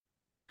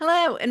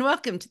Hello and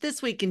welcome to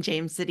This Week in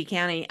James City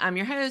County. I'm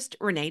your host,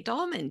 Renee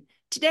Dahlman.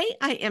 Today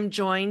I am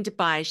joined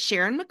by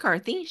Sharon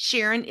McCarthy.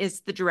 Sharon is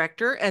the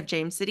director of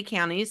James City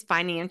County's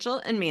Financial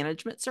and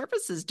Management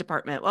Services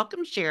Department.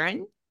 Welcome,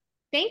 Sharon.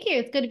 Thank you.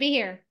 It's good to be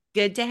here.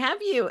 Good to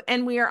have you.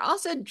 And we are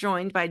also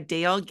joined by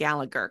Dayle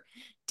Gallagher.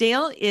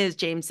 Dayle is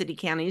James City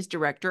County's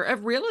Director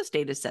of Real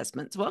Estate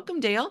Assessments. Welcome,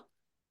 Dayle.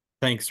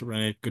 Thanks,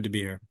 Renee. Good to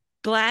be here.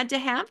 Glad to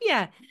have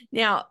you.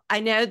 Now, I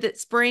know that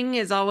spring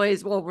is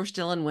always, well, we're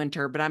still in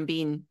winter, but I'm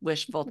being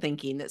wishful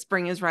thinking that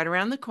spring is right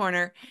around the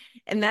corner.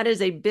 And that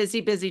is a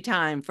busy, busy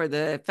time for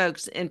the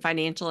folks in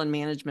financial and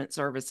management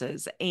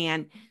services.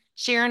 And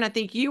Sharon, I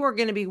think you are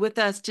going to be with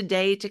us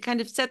today to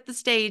kind of set the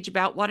stage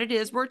about what it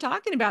is we're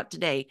talking about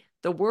today,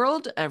 the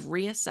world of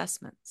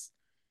reassessments.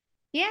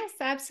 Yes,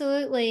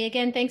 absolutely.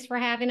 Again, thanks for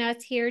having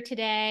us here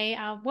today.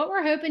 What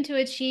we're hoping to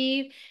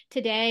achieve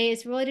today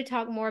is really to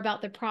talk more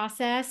about the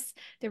process,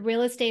 the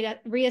real estate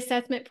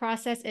reassessment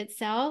process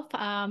itself.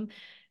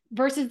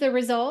 Versus the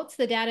results.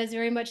 The data is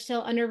very much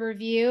still under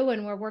review,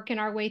 and we're working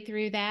our way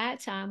through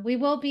that. We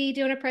will be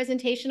doing a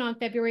presentation on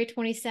February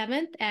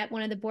 27th at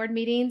one of the board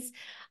meetings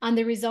on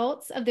the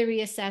results of the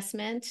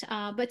reassessment.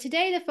 But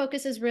today the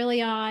focus is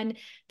really on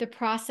the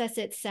process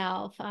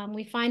itself.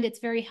 We find it's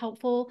very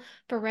helpful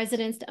for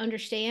residents to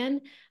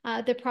understand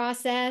the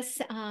process,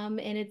 and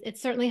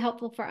it's certainly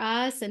helpful for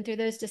us. And through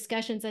those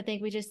discussions, I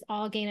think we just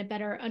all gain a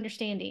better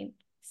understanding.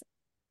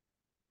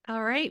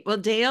 All right. Well,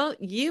 Dayle,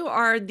 you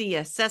are the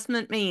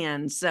assessment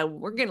man, so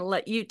we're going to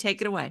let you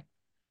take it away.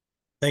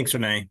 Thanks,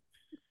 Renee.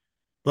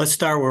 Let's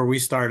start where we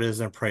started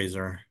as an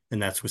appraiser,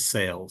 and that's with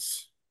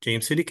sales.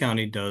 James City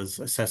County does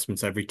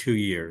assessments every 2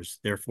 years.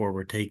 Therefore,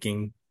 we're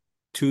taking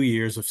 2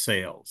 years of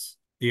sales.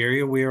 The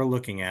area we are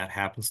looking at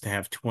happens to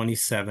have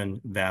 27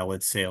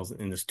 valid sales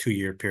in this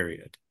 2-year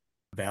period.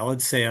 A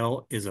valid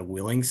sale is a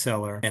willing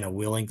seller and a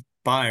willing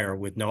buyer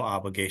with no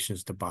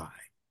obligations to buy.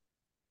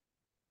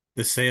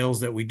 The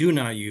sales that we do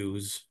not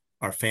use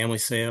are family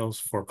sales,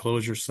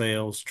 foreclosure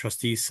sales,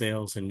 trustee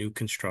sales, and new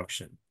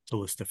construction, to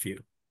list a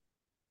few.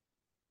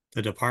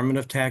 The Department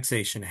of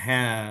Taxation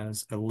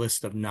has a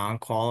list of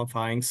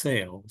non-qualifying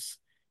sales,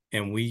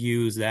 and we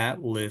use that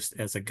list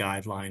as a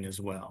guideline as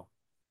well.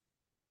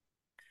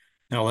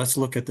 Now let's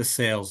look at the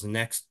sales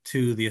next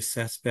to the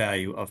assessed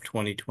value of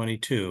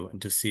 2022 and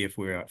to see if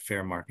we're at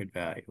fair market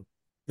value.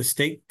 The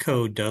state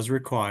code does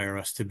require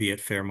us to be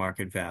at fair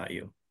market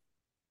value.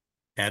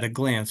 At a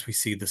glance, we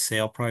see the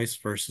sale price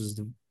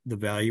versus the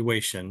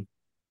valuation,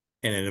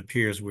 and it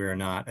appears we are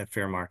not at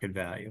fair market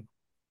value.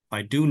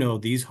 I do know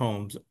these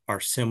homes are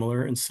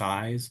similar in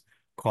size,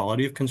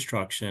 quality of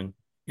construction,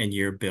 and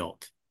year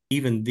built.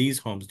 Even these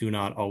homes do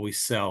not always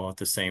sell at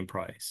the same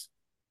price.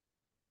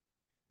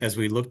 As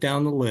we look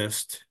down the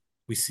list,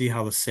 we see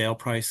how the sale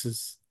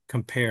prices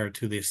compare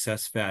to the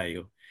assessed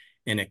value,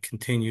 and it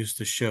continues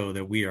to show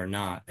that we are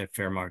not at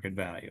fair market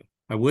value.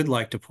 I would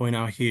like to point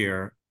out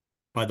here,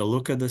 by the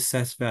look of the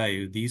assessed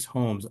value, these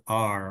homes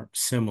are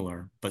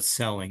similar, but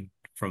selling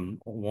from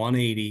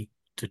 180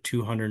 to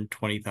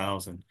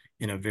 220,000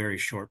 in a very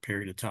short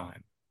period of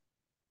time.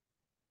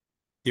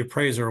 The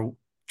appraiser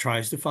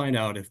tries to find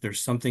out if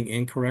there's something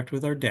incorrect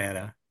with our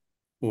data,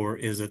 or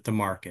is it the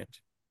market?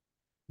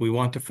 We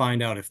want to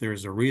find out if there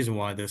is a reason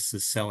why this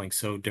is selling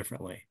so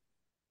differently.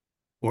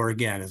 Or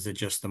again, is it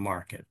just the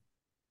market?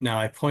 Now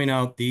I point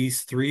out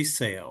these 3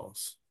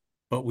 sales,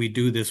 but we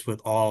do this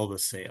with all the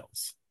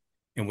sales.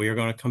 And we are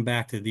going to come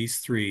back to these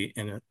 3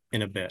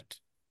 in a bit.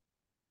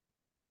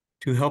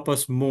 To help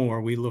us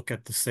more, we look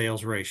at the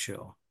sales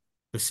ratio.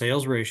 The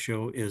sales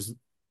ratio is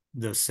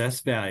the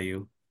assessed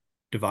value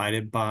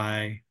divided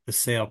by the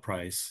sale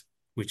price,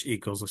 which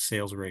equals a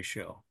sales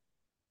ratio.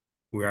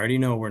 We already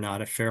know we're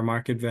not at fair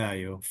market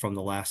value from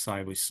the last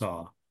slide we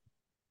saw.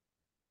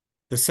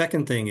 The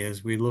second thing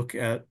is we look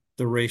at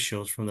the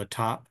ratios from the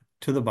top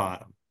to the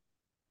bottom.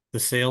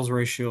 The sales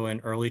ratio in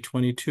early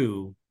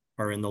 22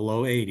 are in the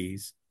low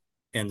 80s,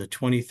 and the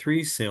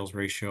 23 sales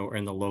ratio are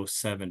in the low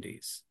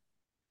 70s.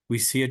 We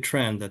see a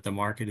trend that the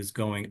market is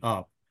going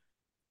up.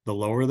 The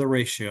lower the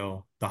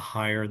ratio, the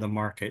higher the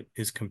market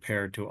is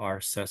compared to our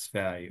assessed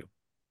value.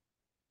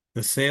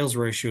 The sales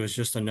ratio is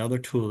just another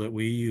tool that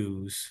we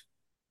use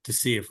to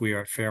see if we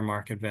are at fair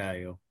market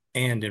value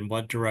and in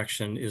what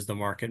direction is the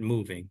market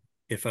moving,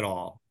 if at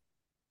all.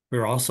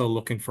 We're also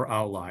looking for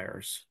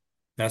outliers.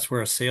 That's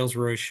where a sales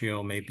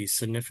ratio may be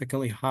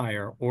significantly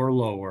higher or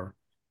lower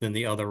than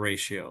the other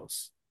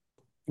ratios,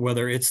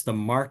 whether it's the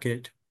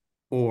market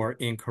or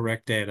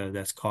incorrect data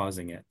that's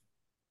causing it.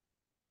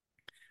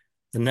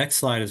 The next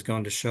slide is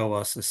going to show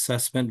us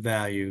assessment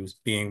values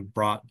being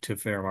brought to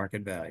fair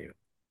market value.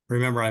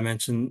 Remember, I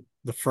mentioned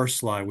the first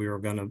slide, we were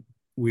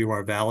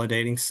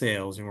validating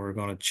sales and we were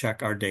going to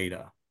check our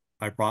data.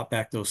 I brought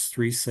back those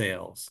 3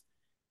 sales.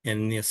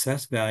 In the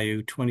assessed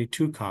value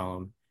 22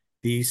 column,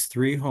 these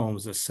 3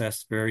 homes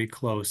assessed very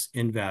close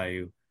in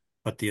value,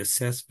 but the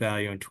assessed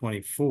value in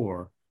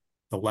 24,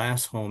 the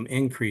last home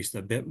increased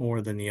a bit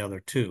more than the other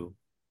 2.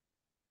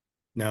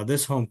 Now,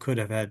 this home could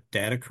have had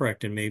data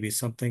corrected. Maybe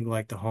something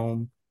like the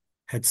home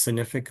had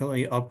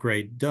significantly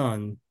upgrade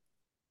done,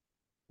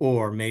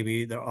 or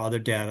maybe the other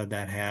data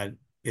that had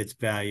its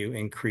value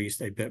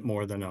increased a bit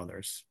more than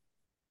others.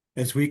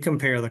 As we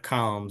compare the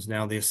columns,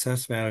 now the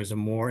assessed values are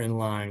more in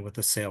line with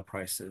the sale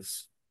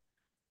prices.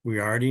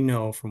 We already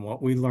know from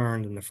what we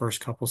learned in the first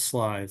couple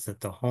slides that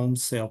the home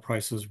sale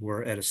prices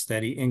were at a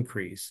steady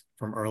increase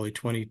from early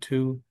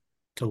 22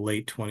 to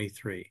late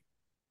 23.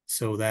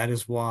 So that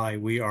is why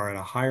we are at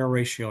a higher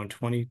ratio in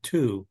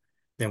 22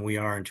 than we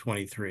are in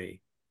 23.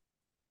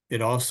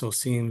 It also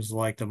seems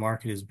like the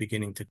market is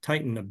beginning to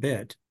tighten a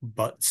bit,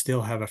 but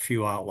still have a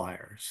few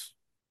outliers.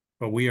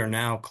 But we are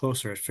now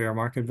closer at fair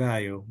market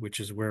value, which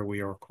is where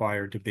we are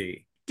required to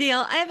be.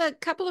 Dayle, I have a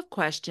couple of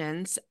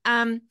questions.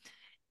 And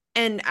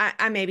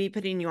I may be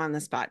putting you on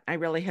the spot. I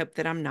really hope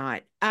that I'm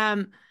not.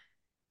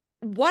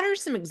 What are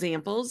some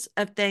examples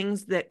of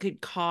things that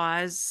could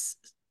cause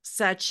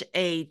such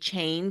a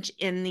change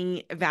in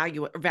the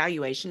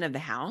valuation of the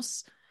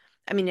house?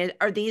 I mean,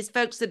 are these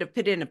folks that have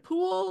put in a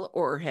pool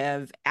or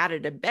have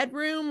added a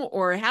bedroom,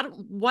 or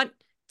what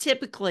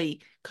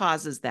typically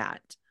causes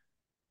that?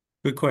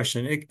 Good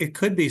question. It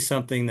could be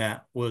something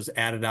that was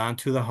added on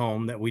to the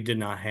home that we did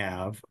not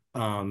have.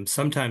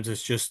 Sometimes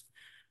it's just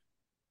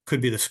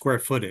could be the square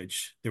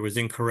footage. There was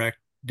incorrect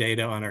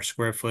data on our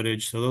square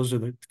footage. So those are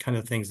the kind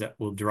of things that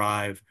will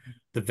drive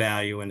the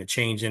value and a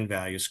change in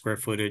value: square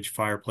footage,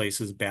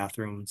 fireplaces,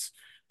 bathrooms,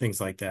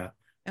 things like that.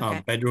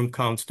 Okay. Bedroom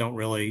counts don't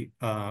really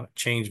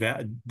change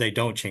that. They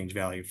don't change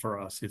value for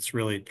us. It's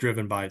really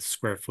driven by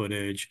square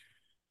footage,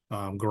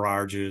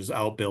 garages,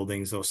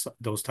 outbuildings,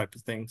 those type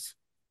of things.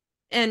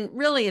 And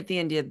really, at the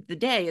end of the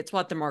day, it's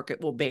what the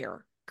market will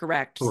bear,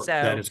 correct? That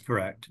So is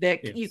correct.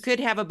 that you Yes. could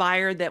have a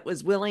buyer that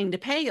was willing to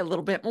pay a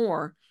little bit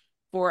more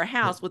for a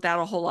house without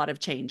a whole lot of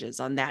changes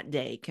on that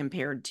day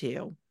compared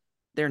to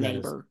their That is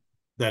neighbor.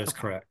 that is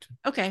Okay. correct.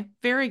 Okay,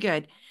 very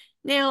good.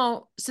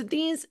 Now, so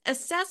these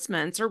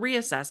assessments or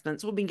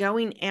reassessments will be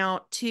going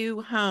out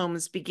to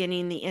homes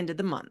beginning the end of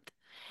the month.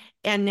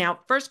 And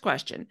now, first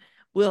question,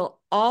 will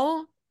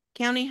all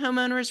county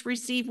homeowners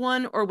receive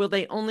one, or will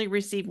they only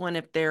receive one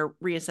if their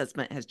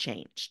reassessment has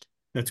changed?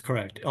 That's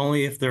correct.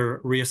 Only if their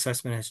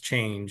reassessment has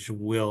changed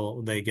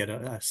will they get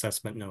an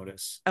assessment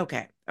notice.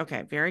 Okay,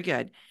 very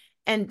good.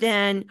 And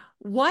then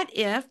what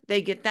if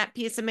they get that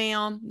piece of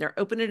mail, they're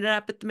opening it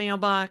up at the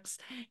mailbox,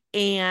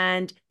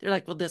 and they're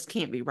like, well, this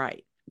can't be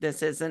right.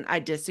 This isn't, I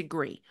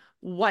disagree.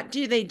 What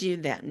do they do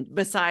then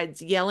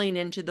besides yelling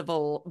into the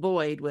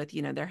void with,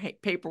 their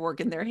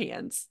paperwork in their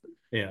hands?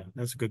 Yeah,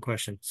 that's a good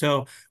question.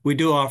 So we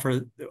do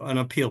offer an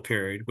appeal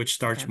period, which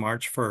starts Okay.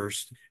 March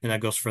 1st, and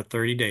that goes for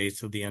 30 days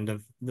till the end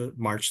of the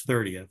March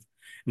 30th.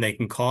 And they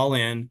can call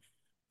in.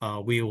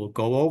 We will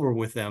go over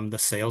with them the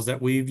sales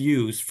that we've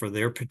used for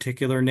their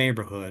particular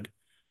neighborhood.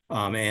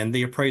 And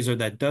the appraiser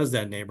that does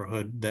that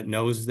neighborhood, that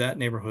knows that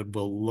neighborhood,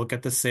 will look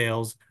at the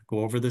sales,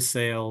 go over the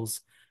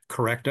sales,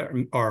 correct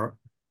or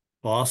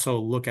we'll also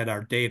look at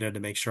our data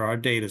to make sure our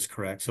data is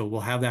correct. So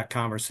we'll have that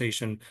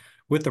conversation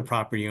with the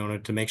property owner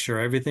to make sure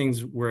everything's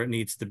where it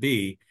needs to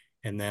be.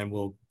 And then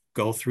we'll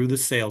go through the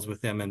sales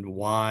with them and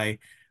why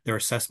their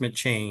assessment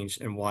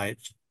changed and why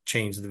it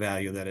changed the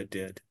value that it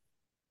did.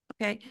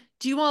 Okay.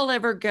 Do you all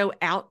ever go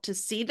out to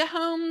see the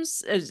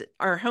homes?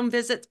 Are home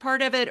visits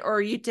part of it, or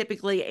are you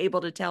typically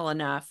able to tell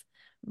enough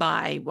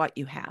by what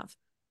you have?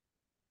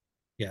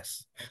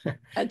 Yes.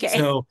 Okay.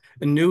 So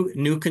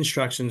new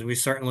constructions, we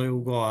certainly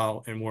will go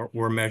out and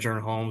we're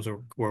measuring homes,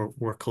 or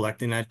we're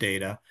collecting that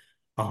data.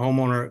 A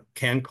homeowner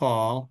can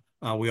call.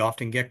 We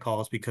often get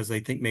calls because they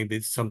think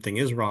maybe something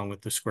is wrong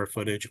with the square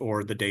footage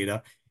or the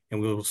data,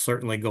 and we'll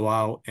certainly go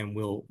out and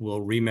we'll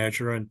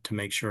remeasure and to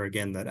make sure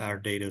again that our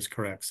data is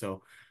correct.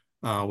 So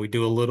we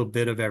do a little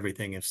bit of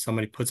everything. If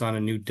somebody puts on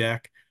a new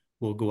deck,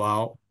 we'll go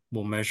out,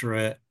 we'll measure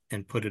it,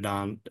 and put it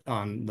on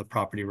the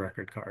property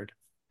record card.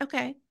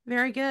 Okay,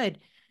 very good.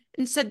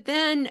 And so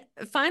then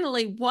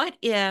finally, what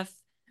if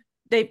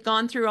they've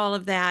gone through all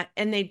of that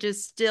and they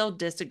just still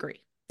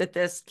disagree that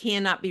this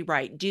cannot be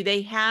right? Do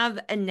they have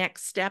a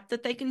next step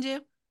that they can do?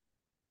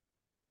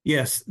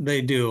 Yes,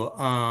 they do.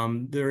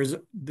 There's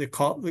they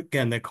call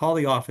again, they call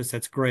the office,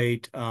 that's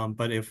great.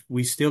 But if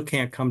we still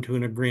can't come to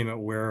an agreement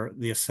where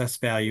the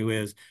assessed value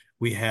is,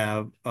 we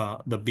have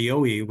the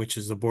BOE, which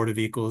is the Board of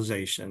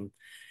Equalization.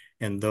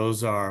 And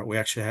we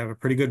actually have a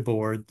pretty good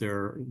board.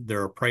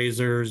 They're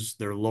appraisers,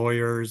 they're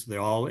lawyers, they're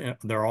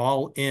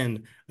all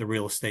in the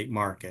real estate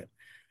market.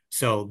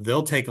 So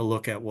they'll take a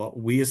look at what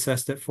we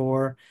assessed it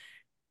for,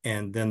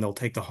 and then they'll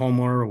take the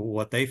homeowner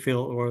what they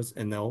feel it was,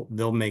 and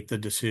they'll make the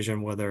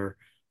decision whether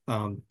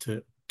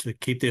to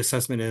keep the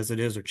assessment as it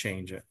is or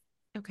change it.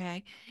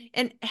 Okay.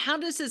 And how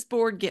does this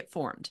board get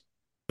formed?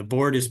 The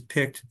board is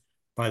picked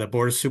by the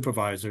Board of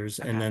Supervisors,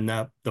 Okay. and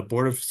then the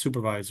Board of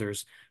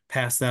Supervisors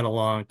pass that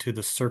along to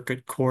the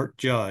circuit court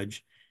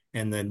judge,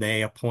 and then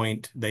they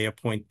appoint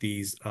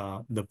these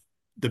the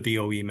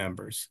BOE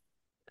members.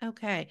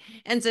 Okay.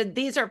 And so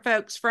these are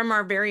folks from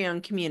our very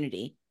own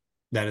community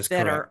That is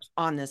that correct.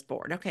 are on this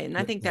board. Okay. And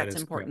I think That that's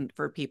is correct. important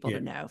for people Yeah.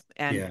 to know.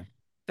 And Yeah.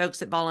 folks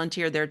that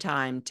volunteer their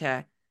time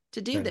to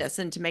to do this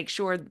and to make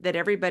sure that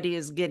everybody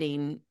is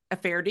getting a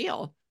fair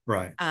deal.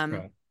 Right.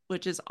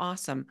 Which is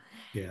awesome.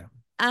 Yeah.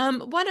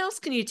 What else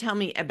can you tell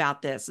me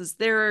about this? Is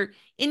there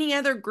any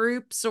other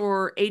groups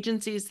or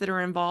agencies that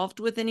are involved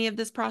with any of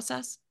this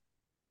process?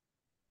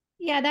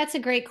 Yeah, that's a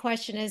great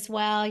question as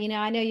well.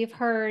 I know you've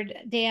heard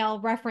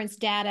Dayle reference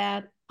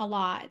data a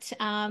lot,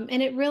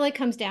 and it really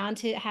comes down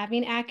to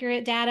having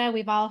accurate data.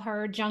 We've all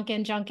heard junk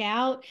in, junk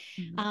out.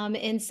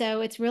 And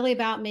so it's really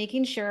about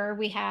making sure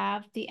we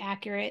have the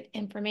accurate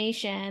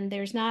information.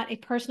 There's not a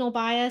personal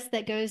bias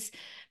that goes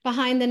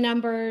behind the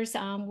numbers.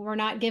 We're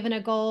not given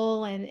a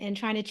goal and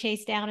trying to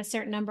chase down a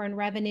certain number in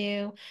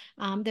revenue,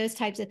 those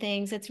types of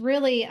things. It's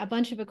really a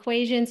bunch of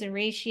equations and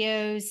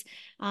ratios,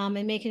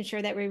 and making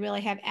sure that we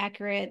really have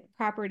accurate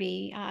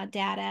property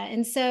data.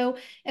 And so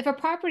if a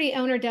property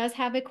owner does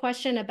have a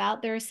question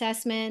about their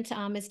assessment,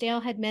 as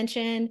Dayle had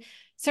mentioned,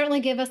 certainly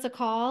give us a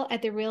call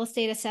at the real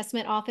estate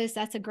assessment office.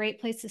 That's a great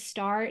place to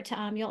start.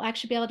 You'll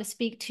actually be able to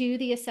speak to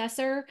the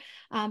assessor,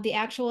 the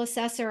actual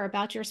assessor,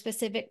 about your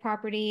specific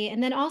property,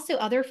 and then also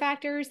other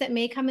factors that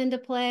may come into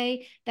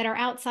play that are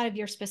outside of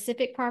your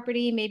specific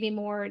property, maybe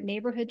more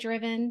neighborhood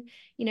driven,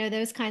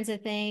 those kinds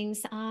of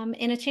things.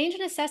 And a change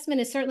in assessment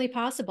is certainly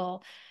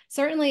possible.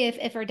 Certainly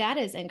if our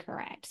data is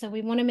incorrect. So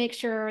we want to make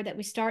sure that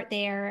we start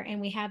there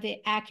and we have the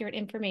accurate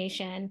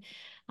information.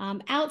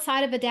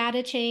 Outside of a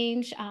data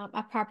change,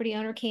 a property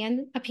owner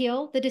can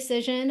appeal the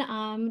decision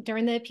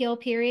during the appeal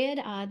period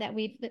that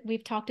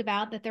we've talked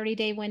about, the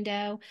 30-day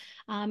window,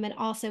 and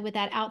also with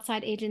that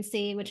outside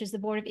agency, which is the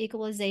Board of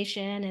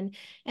Equalization,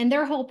 and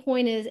their whole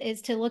point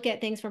is to look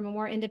at things from a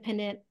more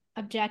independent,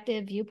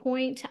 objective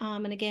viewpoint,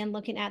 and again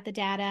looking at the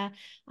data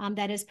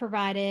that is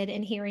provided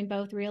and hearing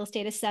both real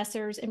estate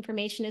assessors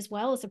information as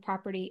well as the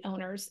property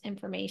owners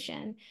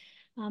information.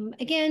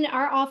 Again,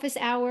 our office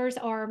hours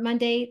are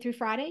Monday through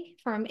Friday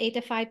from 8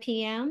 to 5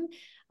 p.m.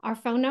 Our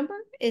phone number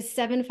is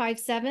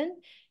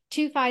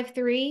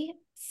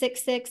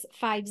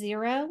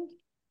 757-253-6650.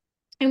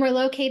 And we're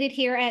located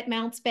here at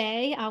Mounts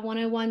Bay,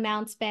 101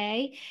 Mounts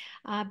Bay.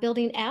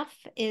 Building F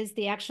is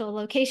the actual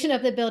location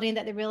of the building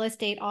that the real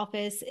estate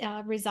office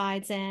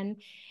resides in.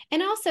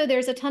 And also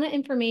there's a ton of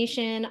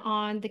information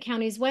on the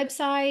county's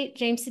website,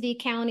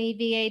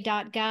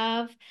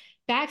 jamescitycountyva.gov.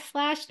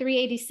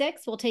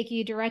 /386 will take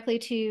you directly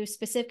to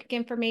specific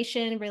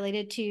information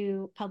related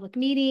to public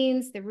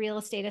meetings, the real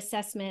estate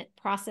assessment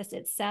process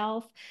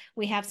itself.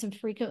 We have some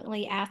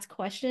frequently asked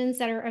questions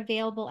that are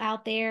available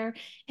out there.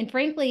 And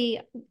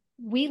frankly,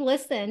 we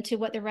listen to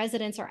what the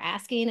residents are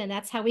asking, and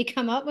that's how we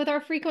come up with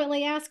our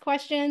frequently asked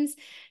questions.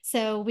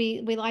 So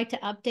we like to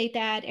update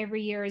that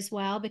every year as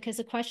well, because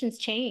the questions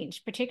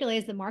change, particularly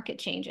as the market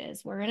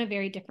changes. We're in a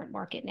very different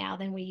market now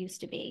than we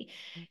used to be.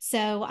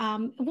 So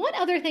one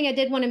other thing I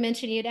did want to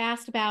mention, you'd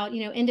asked about,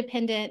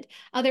 independent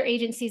other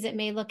agencies that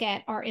may look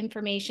at our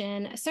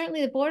information.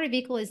 Certainly the Board of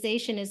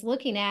Equalization is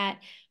looking at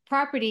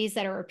properties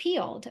that are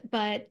appealed,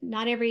 but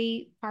not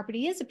every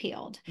property is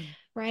appealed.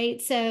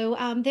 Right. So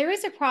there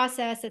is a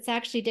process that's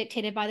actually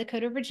dictated by the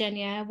Code of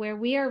Virginia where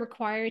we are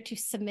required to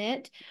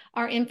submit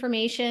our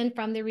information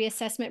from the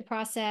reassessment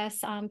process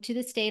to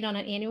the state on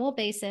an annual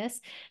basis.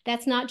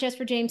 That's not just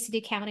for James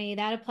City County.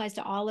 That applies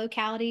to all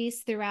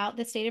localities throughout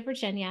the state of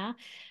Virginia.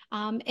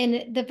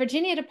 And the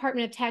Virginia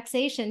Department of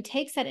Taxation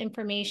takes that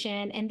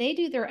information and they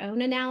do their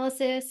own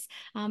analysis.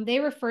 They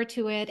refer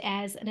to it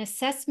as an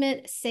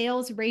assessment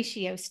sales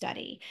ratio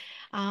study.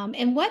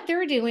 And what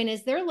they're doing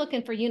is they're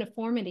looking for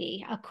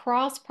uniformity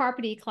across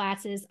property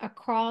classes,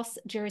 across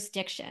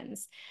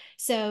jurisdictions.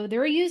 So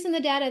they're using the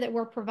data that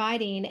we're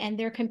providing and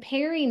they're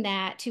comparing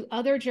that to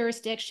other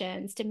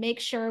jurisdictions to make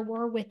sure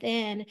we're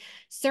within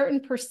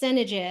certain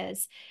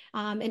percentages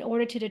in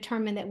order to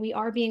determine that we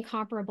are being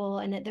comparable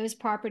and that those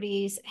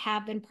properties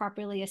have been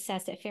properly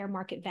assessed at fair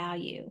market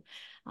value.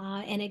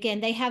 And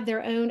again, they have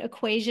their own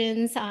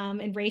equations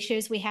and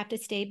ratios we have to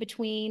stay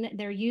between.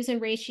 They're using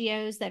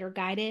ratios that are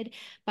guided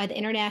by the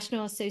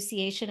International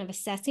Association of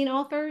Assessing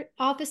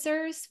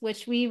Officers,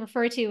 which we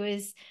refer to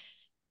as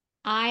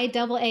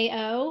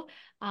IAAO.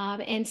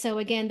 And so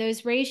again,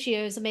 those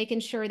ratios,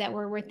 making sure that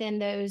we're within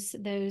those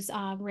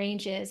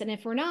ranges. And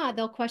if we're not,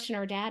 they'll question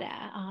our data.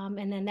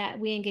 And then that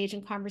we engage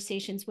in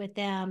conversations with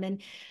them.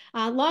 And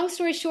long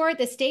story short,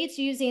 the state's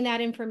using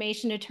that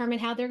information to determine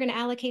how they're going to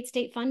allocate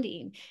state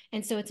funding.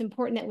 And so it's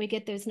important that we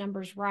get those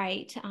numbers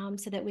right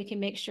so that we can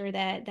make sure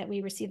that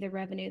we receive the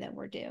revenue that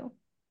we're due.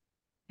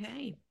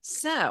 Okay,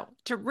 so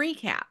to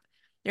recap,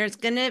 there's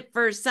going to,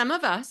 for some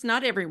of us,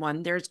 not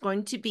everyone, there's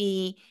going to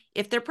be,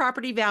 if their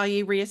property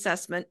value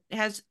reassessment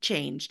has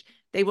changed,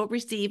 they will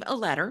receive a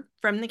letter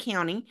from the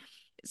county.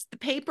 Is the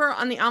paper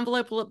on the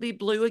envelope, will it be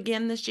blue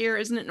again this year?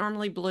 Isn't it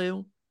normally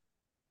blue?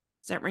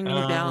 Does that ring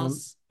any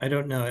bells? I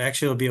don't know.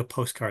 Actually, it'll be a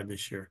postcard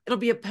this year. It'll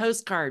be a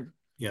postcard.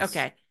 Yes.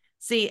 Okay.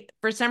 See,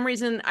 for some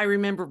reason, I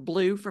remember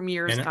blue from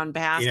years gone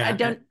past.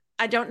 Yeah,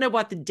 I don't know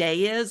what the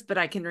day is, but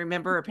I can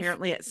remember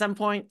apparently at some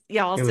point,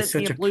 y'all sent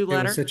me a blue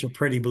letter. It was such a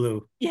pretty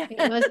blue. Yeah.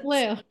 It was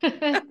blue.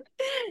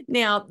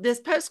 Now, this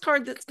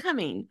postcard that's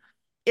coming,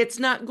 it's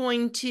not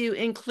going to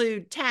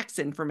include tax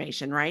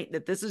information, right?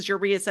 That this is your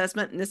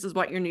reassessment and this is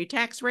what your new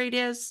tax rate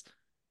is,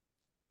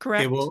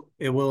 correct?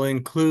 It will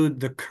include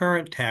the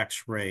current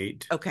tax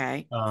rate,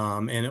 Okay.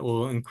 and it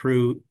will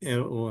include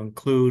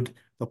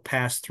the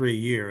past 3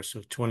 years,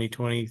 so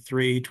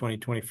 2023,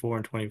 2024,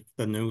 and 20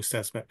 the new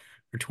assessment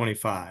for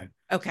 25,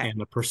 Okay. and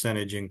the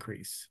percentage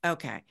increase.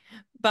 Okay.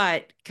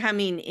 But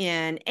coming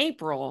in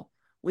April,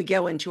 we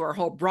go into our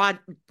whole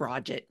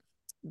budget,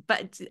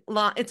 but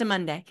it's a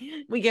Monday.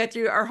 We go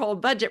through our whole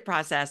budget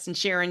process, and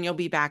Sharon, you'll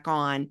be back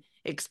on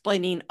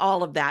explaining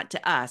all of that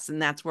to us.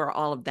 And that's where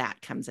all of that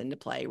comes into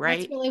play, right?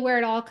 That's really where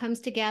it all comes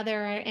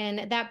together. And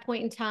at that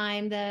point in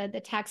time,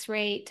 the tax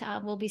rate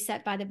will be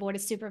set by the Board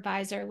of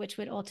Supervisor, which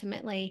would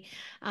ultimately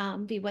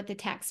be what the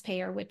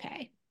taxpayer would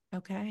pay.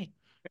 Okay.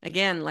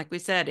 Again, like we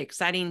said,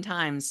 exciting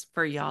times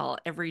for y'all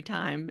every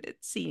time it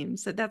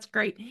seems. So that's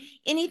great.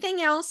 Anything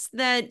else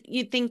that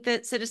you think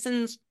that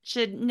citizens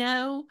should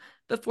know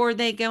before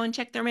they go and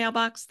check their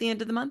mailbox at the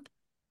end of the month?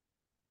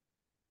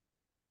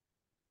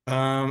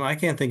 I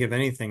can't think of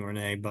anything,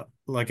 Renee, but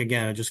like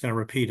again, I'm just going to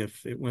repeat,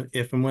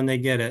 if and when they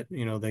get it,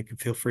 they can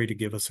feel free to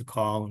give us a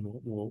call, and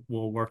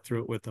we'll work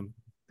through it with them.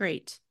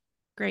 Great.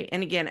 Great.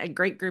 And again, a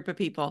great group of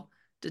people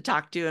to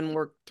talk to and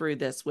work through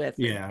this with.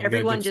 Yeah,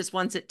 Everyone just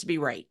wants it to be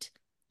right.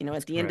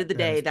 At the end of the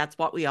day, that's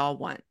what we all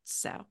want.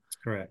 So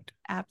correct.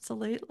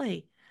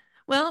 Absolutely.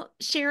 Well,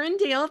 Sharon,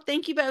 Dayle,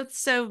 thank you both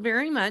so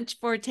very much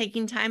for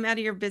taking time out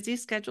of your busy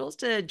schedules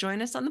to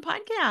join us on the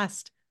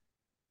podcast.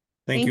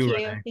 Thank you, you.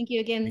 Renee. Thank you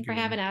again for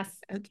having us.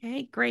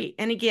 Okay, great.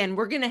 And again,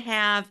 we're going to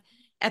have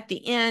at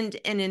the end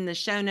and in the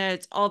show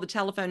notes all the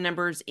telephone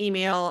numbers,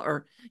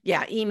 email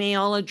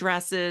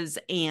addresses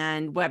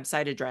and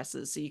website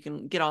addresses, so you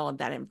can get all of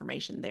that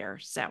information there.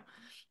 So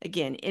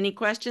again, any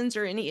questions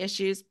or any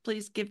issues,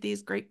 please give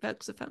these great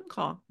folks a phone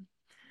call.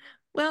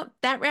 Well,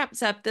 that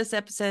wraps up this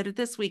episode of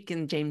This Week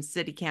in James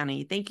City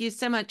County. Thank you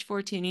so much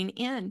for tuning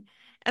in.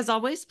 As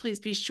always, please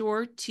be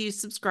sure to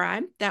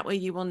subscribe. That way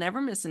you will never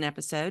miss an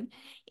episode.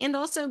 And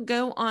also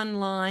go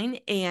online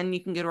and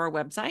you can go to our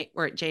website.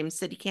 We're at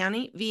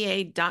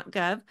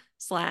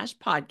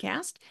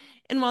jamescitycountyva.gov/podcast.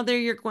 And while there,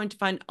 you're going to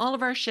find all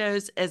of our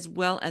shows as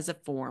well as a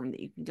form that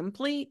you can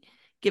complete.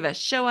 Give us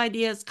show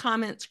ideas,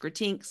 comments,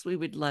 critiques. We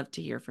would love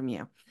to hear from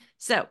you.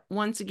 So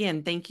once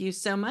again, thank you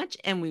so much,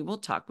 and we will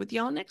talk with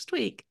y'all next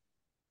week.